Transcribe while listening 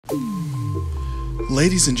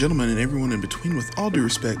Ladies and gentlemen, and everyone in between, with all due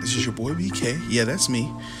respect, this is your boy BK. Yeah, that's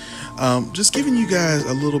me. Just giving you guys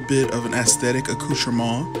a little bit of an aesthetic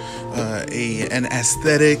accoutrement, an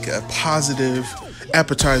aesthetic, a positive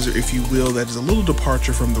appetizer, if you will, that is a little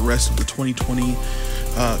departure from the rest of the 2020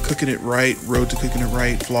 Cooking It Right, Road to Cooking It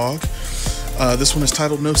Right vlog. This one is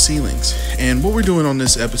titled No Ceilings. And what we're doing on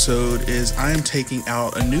this episode is I am taking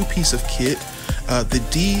out a new piece of kit, the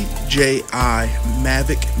DJI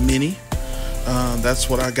Mavic Mini. That's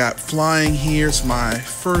what I got flying here. It's my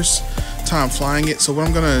first time flying it. So what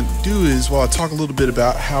I'm gonna do is, while I talk a little bit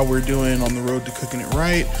about how we're doing on the road to cooking it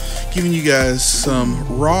right, giving you guys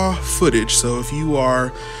some raw footage. So if you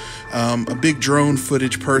are a big drone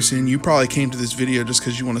footage person, you probably came to this video just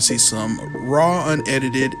because you want to see some raw,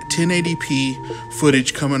 unedited 1080p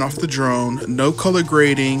footage coming off the drone, no color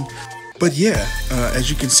grading. But yeah,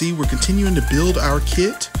 as you can see, we're continuing to build our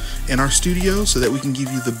kit in our studio so that we can give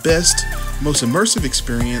you the best, most immersive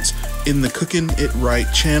experience in the Cooking It Right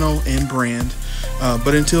channel and brand.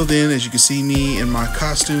 But until then, as you can see me in my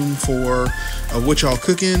costume for What Y'all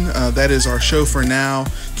Cookin', that is our show for now.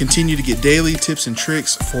 Continue to get daily tips and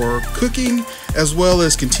tricks for cooking, as well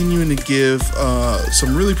as continuing to give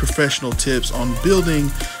some really professional tips on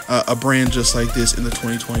building a brand just like this in the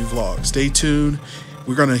 2020 vlog. Stay tuned.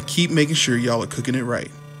 We're going to keep making sure y'all are cooking it right.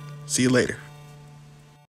 See you later.